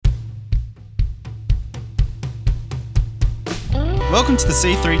Welcome to the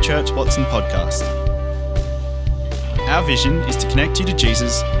C3 Church Watson podcast. Our vision is to connect you to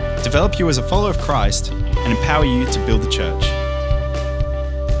Jesus, develop you as a follower of Christ, and empower you to build the church.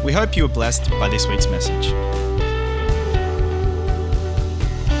 We hope you are blessed by this week's message.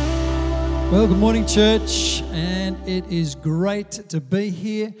 Well, good morning, church, and it is great to be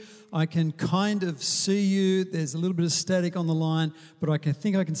here. I can kind of see you. There's a little bit of static on the line, but I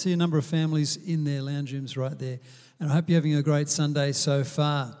can see a number of families in their lounge rooms right there. And I hope you're having a great Sunday so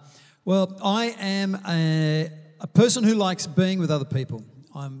far. Well, I am a person who likes being with other people.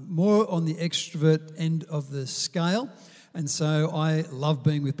 I'm more on the extrovert end of the scale, and so I love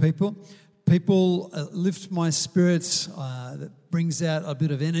being with people. People lift my spirits, that brings out a bit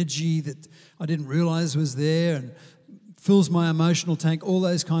of energy that I didn't realize was there and fills my emotional tank, all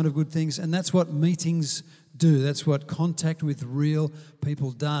those kind of good things. And that's what meetings do. That's what contact with real people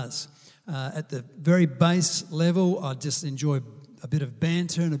does. At the very base level, I just enjoy a bit of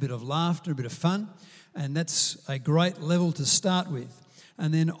banter and a bit of laughter, a bit of fun. And that's a great level to start with.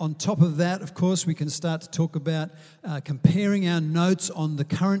 And then on top of that, of course, we can start to talk about comparing our notes on the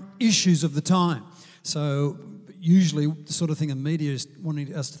current issues of the time. So usually the sort of thing the media is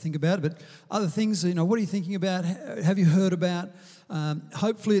wanting us to think about, but other things, what are you thinking about? Have you heard about?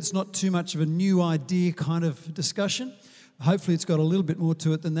 Hopefully it's not too much of a new idea kind of discussion. Hopefully it's got a little bit more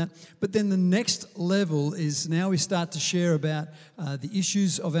to it than that. But then the next level is now we start to share about the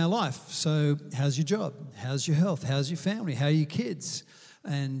issues of our life. So how's your job? How's your health? How's your family? How are your kids?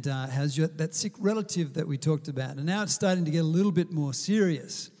 And how's that sick relative that we talked about? And now it's starting to get a little bit more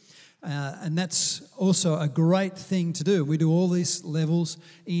serious. And that's also a great thing to do. We do all these levels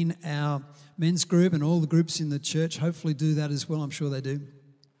in our men's group, and all the groups in the church hopefully do that as well. I'm sure they do.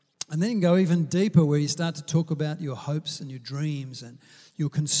 And then go even deeper, where you start to talk about your hopes and your dreams and your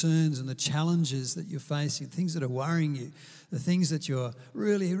concerns and the challenges that you're facing, things that are worrying you, the things that you're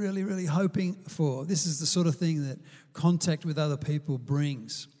really, really, really hoping for. This is the sort of thing that contact with other people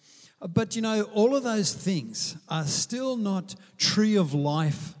brings. But all of those things are still not tree of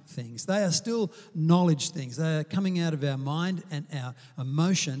life things. They are still knowledge things. They are coming out of our mind and our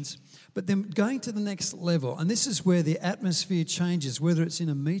emotions. But then going to the next level, and this is where the atmosphere changes, whether it's in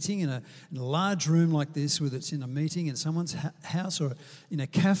a meeting in a large room like this, whether it's in a meeting in someone's house or in a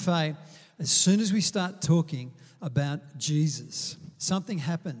cafe. As soon as we start talking about Jesus, something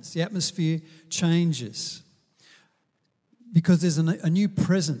happens. The atmosphere changes because there's a new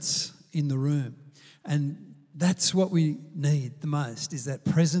presence in the room. And that's what we need the most, is that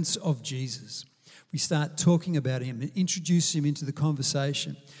presence of Jesus. We start talking about him and introduce him into the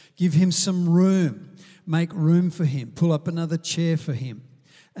conversation. Give him some room. Make room for him. Pull up another chair for him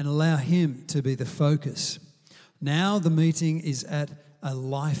and allow him to be the focus. Now the meeting is at a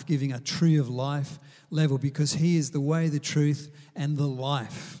life-giving, a tree of life level, because he is the way, the truth, and the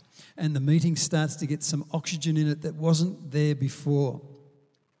life. And the meeting starts to get some oxygen in it that wasn't there before.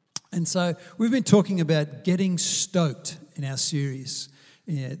 And so we've been talking about getting stoked in our series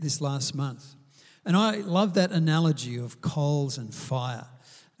this last month. And I love that analogy of coals and fire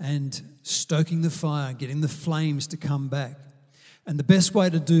and stoking the fire, getting the flames to come back. And the best way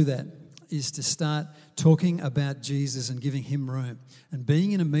to do that is to start talking about Jesus and giving him room and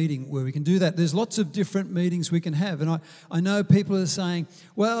being in a meeting where we can do that. There's lots of different meetings we can have. And I know people are saying,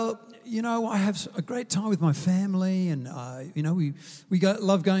 well, I have a great time with my family, and we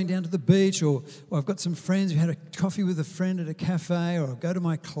love going down to the beach, or I've got some friends. We had a coffee with a friend at a cafe, or I go to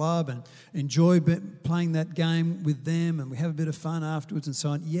my club and enjoy playing that game with them, and we have a bit of fun afterwards and so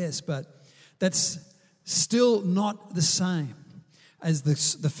on. Yes, but that's still not the same as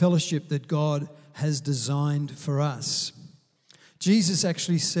the fellowship that God has designed for us. Jesus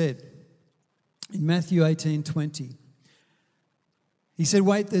actually said in Matthew 18:20, he said,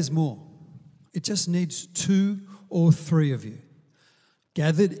 wait, there's more. It just needs 2 or 3 of you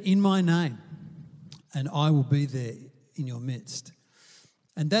gathered in my name, and I will be there in your midst.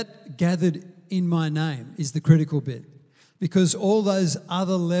 And that gathered in my name is the critical bit, because all those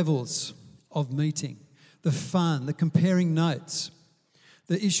other levels of meeting, the fun, the comparing notes,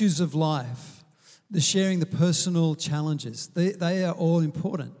 the issues of life, the sharing the personal challenges, they are all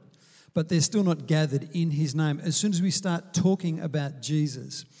important. But they're still not gathered in his name. As soon as we start talking about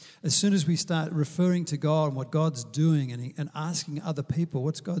Jesus, as soon as we start referring to God and what God's doing and asking other people,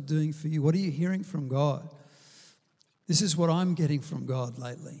 what's God doing for you? What are you hearing from God? This is what I'm getting from God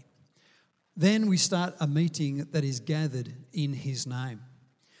lately. Then we start a meeting that is gathered in his name.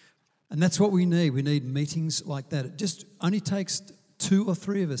 And that's what we need. We need meetings like that. It just only takes 2 or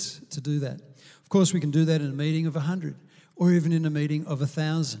 3 of us to do that. Of course, we can do that in a meeting of 100 or even in a meeting of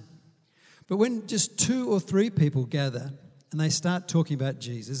 1,000. But when just 2 or 3 people gather and they start talking about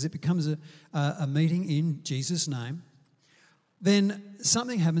Jesus. It becomes a meeting in Jesus' name. Then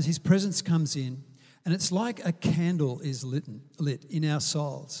something happens, his presence comes in, and it's like a candle is lit in our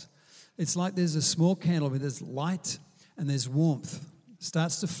souls. It's like there's a small candle where there's light and there's warmth. It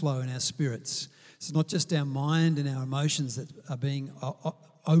starts to flow in our spirits. It's not just our mind and our emotions that are being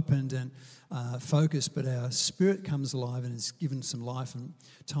opened and focused, but our spirit comes alive and is given some life and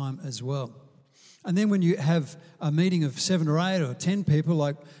time as well. And then when you have a meeting of 7 or 8 or 10 people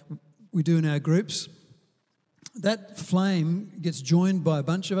like we do in our groups, that flame gets joined by a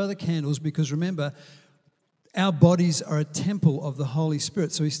bunch of other candles, because remember, our bodies are a temple of the Holy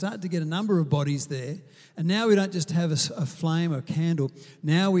Spirit. So we start to get a number of bodies there. And now we don't just have a flame or a candle.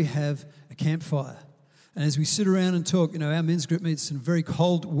 Now we have a campfire. And as we sit around and talk, our men's group meets in very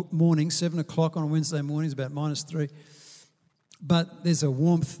cold mornings, 7 o'clock on a Wednesday morning, it's about -3. But there's a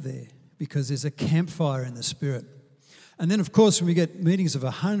warmth there because there's a campfire in the Spirit. And then, of course, when we get meetings of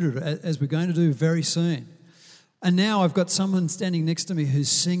 100, as we're going to do very soon, and now I've got someone standing next to me who's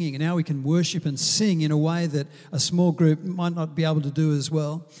singing, and now we can worship and sing in a way that a small group might not be able to do as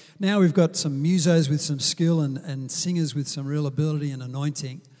well. Now we've got some musos with some skill and singers with some real ability and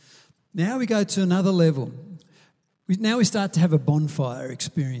anointing. Now we go to another level. Now we start to have a bonfire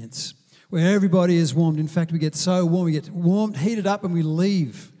experience where everybody is warmed. In fact, we get so warm, we get warmed, heated up, and we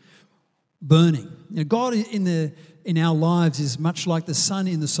leave burning. God in our lives is much like the sun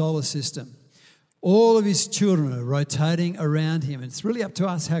in the solar system. All of his children are rotating around him. It's really up to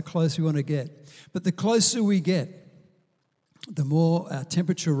us how close we want to get. But the closer we get, the more our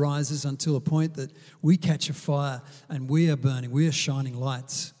temperature rises until a point that we catch a fire and we are burning, we are shining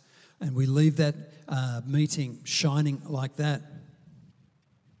lights. And we leave that meeting shining like that.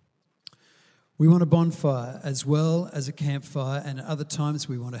 We want a bonfire as well as a campfire, and at other times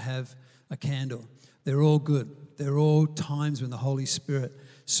we want to have a candle. They're all good. They're all times when the Holy Spirit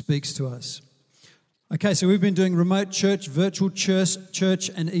speaks to us. Okay, so we've been doing remote church, virtual church,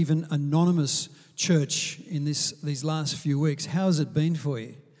 and even anonymous church in these last few weeks. How has it been for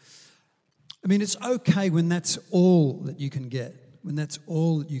you? I mean, it's okay when that's all that you can get, when that's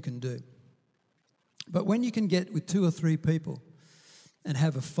all that you can do. But when you can get with 2 or 3 people and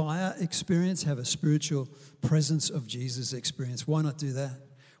have a fire experience, have a spiritual presence of Jesus experience, why not do that?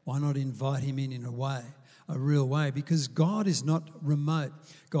 Why not invite him in a way? A real way, because God is not remote.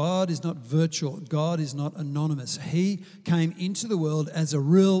 God is not virtual. God is not anonymous. He came into the world as a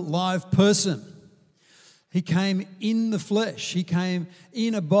real live person. He came in the flesh. He came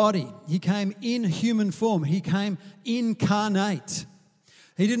in a body. He came in human form. He came incarnate.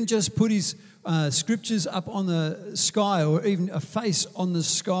 He didn't just put his scriptures up on the sky or even a face on the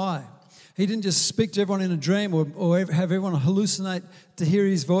sky. He didn't just speak to everyone in a dream or have everyone hallucinate to hear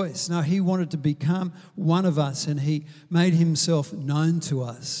his voice. No, he wanted to become one of us, and he made himself known to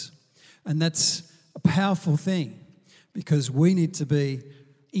us. And that's a powerful thing, because we need to be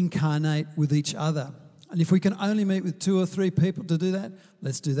incarnate with each other. And if we can only meet with 2 or 3 people to do that,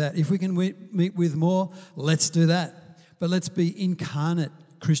 let's do that. If we can meet with more, let's do that. But let's be incarnate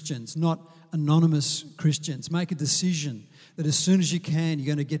Christians, not anonymous Christians. Make a decision that as soon as you can, you're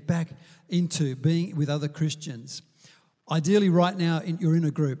going to get back into being with other Christians. Ideally, right now, you're in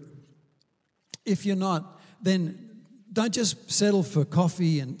a group. If you're not, then don't just settle for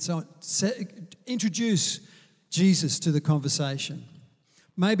coffee and so on. Introduce Jesus to the conversation.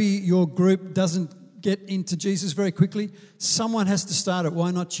 Maybe your group doesn't get into Jesus very quickly. Someone has to start it.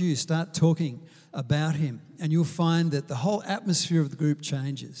 Why not you? Start talking about him, and you'll find that the whole atmosphere of the group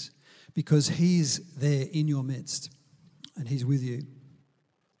changes because he's there in your midst and he's with you.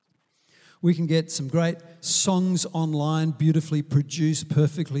 We can get some great songs online, beautifully produced,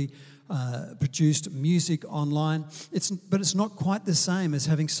 perfectly produced music online. But it's not quite the same as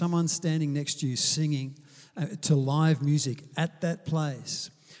having someone standing next to you singing to live music at that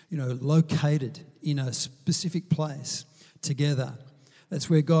place, located in a specific place together. That's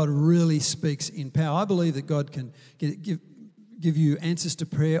where God really speaks in power. I believe that God can give you answers to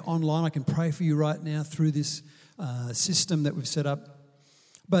prayer online. I can pray for you right now through this system that we've set up.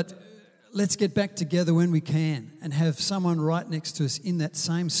 But let's get back together when we can and have someone right next to us in that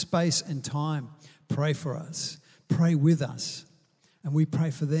same space and time pray for us, pray with us, and we pray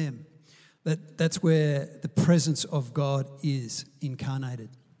for them. That's where the presence of God is incarnated.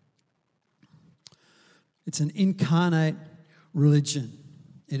 It's an incarnate religion.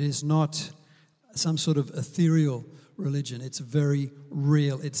 It is not some sort of ethereal religion. It's very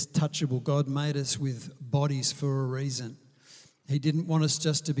real. It's touchable. God made us with bodies for a reason. He didn't want us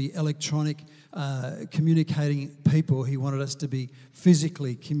just to be electronic communicating people. He wanted us to be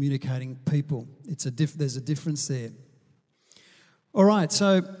physically communicating people. There's a difference there. All right,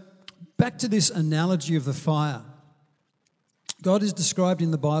 so back to this analogy of the fire. God is described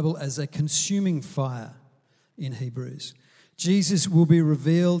in the Bible as a consuming fire in Hebrews. Jesus will be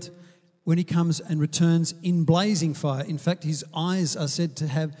revealed when he comes and returns in blazing fire. In fact, his eyes are said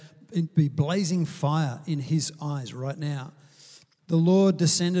to be blazing fire in his eyes right now. The Lord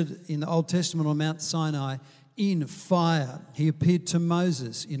descended in the Old Testament on Mount Sinai in fire. He appeared to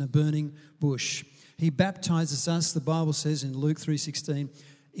Moses in a burning bush. He baptizes us, the Bible says in Luke 3:16,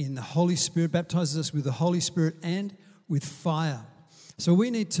 in the Holy Spirit, baptizes us with the Holy Spirit and with fire. So we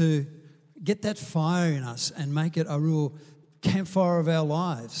need to get that fire in us and make it a real campfire of our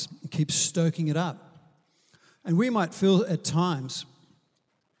lives and keep stoking it up. And we might feel at times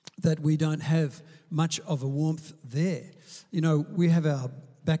that we don't have much of a warmth there. You know, we have our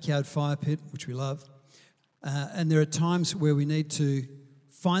backyard fire pit, which we love, and there are times where we need to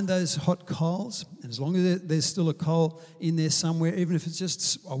find those hot coals, and as long as there's still a coal in there somewhere, even if it's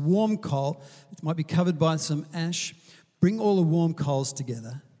just a warm coal, it might be covered by some ash, bring all the warm coals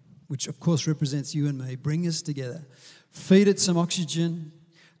together, which of course represents you and me, bring us together, feed it some oxygen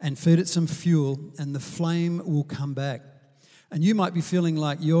and feed it some fuel, and the flame will come back. And you might be feeling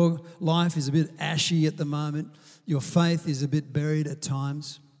like your life is a bit ashy at the moment, your faith is a bit buried at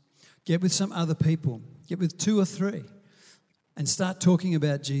times. Get with some other people, get with 2 or 3, and start talking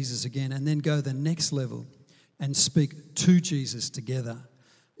about Jesus again, and then go the next level and speak to Jesus together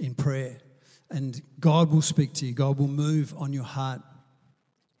in prayer. And God will speak to you. God will move on your heart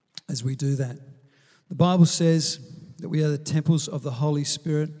as we do that. The Bible says that we are the temples of the Holy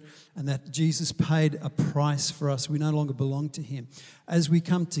Spirit and that Jesus paid a price for us. We no longer belong to him. As we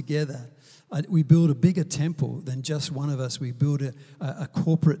come together, we build a bigger temple than just one of us. We build a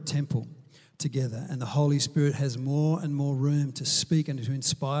corporate temple together, and the Holy Spirit has more and more room to speak and to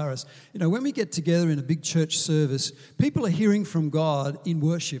inspire us. You know, when we get together in a big church service, people are hearing from God in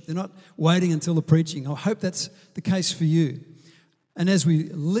worship. They're not waiting until the preaching. I hope that's the case for you. And as we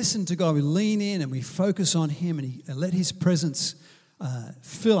listen to God, we lean in and we focus on him and let his presence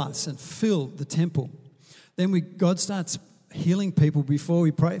fill us and fill the temple. Then God starts healing people before we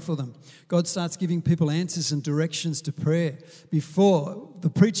pray for them. God starts giving people answers and directions to prayer before the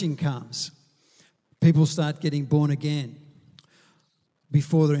preaching comes. People start getting born again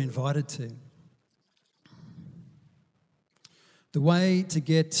before they're invited to. The way to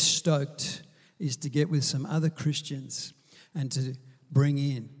get stoked is to get with some other Christians and to bring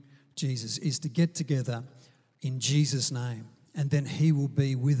in Jesus, is to get together in Jesus' name, and then he will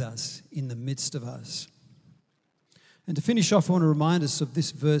be with us in the midst of us. And to finish off, I want to remind us of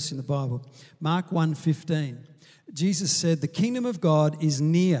this verse in the Bible, Mark 1:15. Jesus said, "The kingdom of God is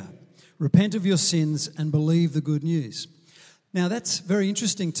near. Repent of your sins and believe the good news." Now that's very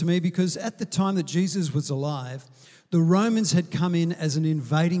interesting to me because at the time that Jesus was alive, the Romans had come in as an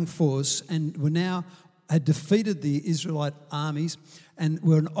invading force and had defeated the Israelite armies and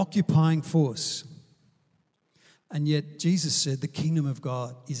were an occupying force. And yet Jesus said the kingdom of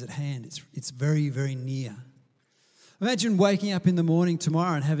God is at hand. It's very, very near. Imagine waking up in the morning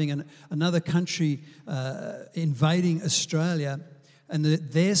tomorrow and having another country invading Australia and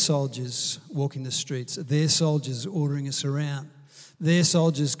their soldiers walking the streets, their soldiers ordering us around, their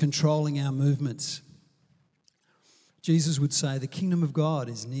soldiers controlling our movements. Jesus would say the kingdom of God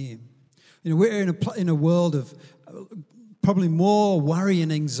is near. You know, we're in a world of probably more worry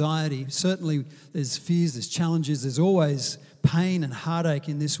and anxiety. Certainly there's fears, there's challenges, there's always pain and heartache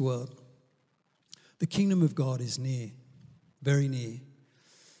in this world. The kingdom of God is near, very near.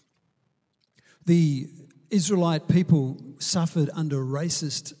 The Israelite people suffered under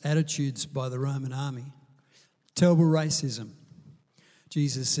racist attitudes by the Roman army. Terrible racism.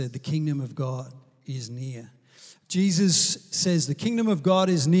 Jesus said the kingdom of God is near. Jesus says the kingdom of God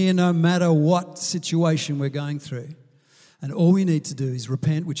is near no matter what situation we're going through. And all we need to do is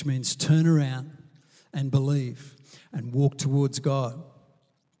repent, which means turn around and believe and walk towards God.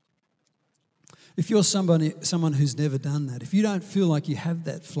 If you're someone who's never done that, if you don't feel like you have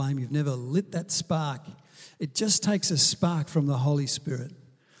that flame, you've never lit that spark, it just takes a spark from the Holy Spirit,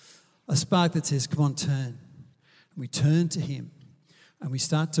 a spark that says, come on, turn. And we turn to him and we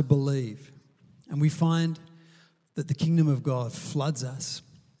start to believe, and we find that the kingdom of God floods us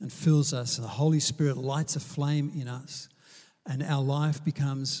and fills us, and the Holy Spirit lights a flame in us, and our life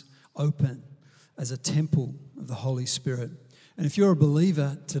becomes open as a temple of the Holy Spirit. And if you're a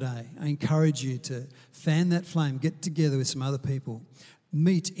believer today, I encourage you to fan that flame, get together with some other people,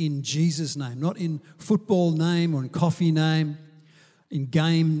 meet in Jesus' name, not in football name or in coffee name, in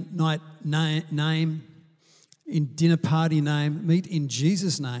game night name, in dinner party name. Meet in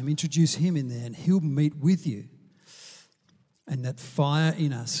Jesus' name, introduce him in there, and he'll meet with you. and that fire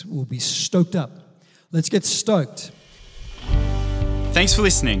in us will be stoked up. Let's get stoked. Thanks for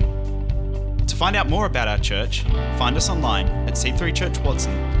listening. To find out more about our church, find us online at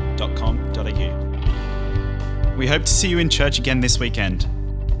c3churchwatson.com.au. We hope to see you in church again this weekend.